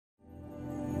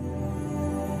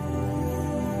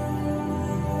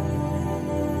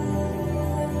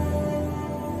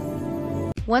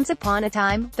Once upon a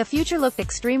time, the future looked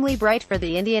extremely bright for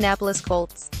the Indianapolis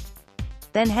Colts.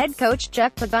 Then head coach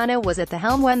Chuck Pagano was at the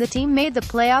helm when the team made the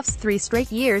playoffs 3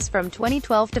 straight years from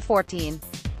 2012 to 14.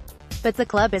 But the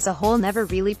club as a whole never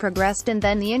really progressed, and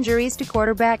then the injuries to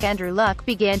quarterback Andrew Luck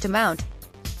began to mount.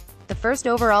 The first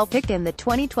overall pick in the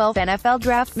 2012 NFL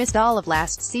Draft missed all of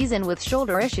last season with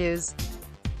shoulder issues.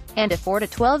 And a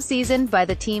 4-12 season by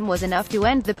the team was enough to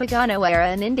end the Pagano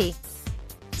era in Indy.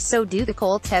 So do the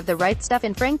Colts have the right stuff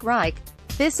in Frank Reich?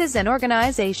 This is an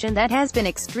organization that has been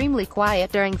extremely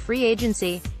quiet during free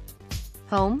agency.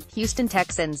 Home: Houston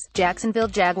Texans, Jacksonville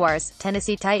Jaguars,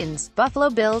 Tennessee Titans, Buffalo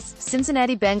Bills,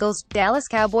 Cincinnati Bengals, Dallas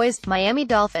Cowboys, Miami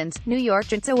Dolphins, New York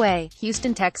Giants. Away: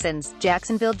 Houston Texans,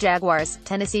 Jacksonville Jaguars,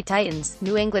 Tennessee Titans,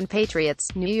 New England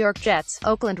Patriots, New York Jets,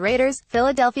 Oakland Raiders,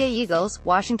 Philadelphia Eagles,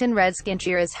 Washington Redskins.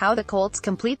 Here is how the Colts'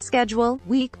 complete schedule,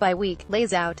 week by week,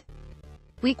 lays out.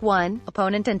 Week 1,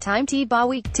 opponent and time TBA.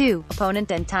 Week 2,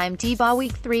 opponent and time TBA.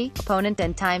 Week 3, opponent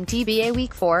and time TBA.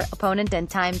 Week 4, opponent and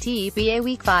time TBA.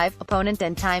 Week 5, opponent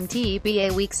and time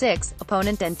TBA. Week 6,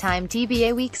 opponent and time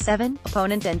TBA. Week 7,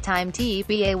 opponent and time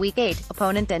TBA. Week 8,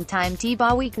 opponent and time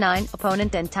TBA. Week 9,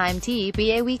 opponent and time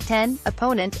TBA. Week 10,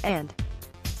 opponent and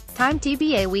time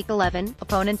TBA. Week 11,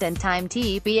 opponent and time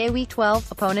TBA. Week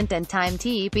 12, opponent and time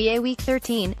TBA. Week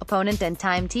 13, opponent and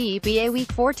time TBA.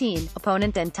 Week 14,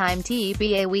 opponent and time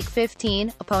TBA. Week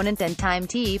 15, opponent and time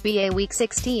TBA. Week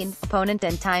 16, opponent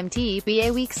and time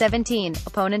TBA. Week 17,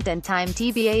 opponent and time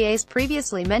TBA. As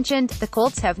previously mentioned, the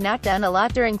Colts have not done a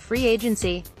lot during free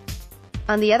agency.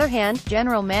 On the other hand,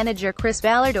 general manager Chris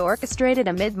Ballard orchestrated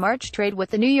a mid-March trade with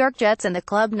the New York Jets, and the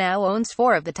club now owns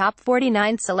 4 of the top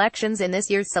 49 selections in this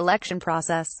year's selection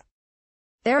process.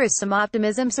 There is some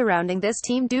optimism surrounding this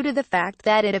team due to the fact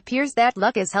that it appears that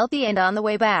Luck is healthy and on the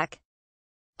way back.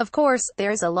 Of course,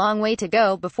 there's a long way to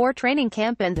go before training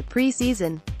camp and the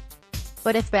preseason.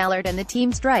 But if Ballard and the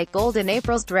team strike gold in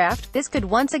April's draft, this could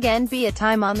once again be a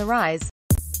time on the rise.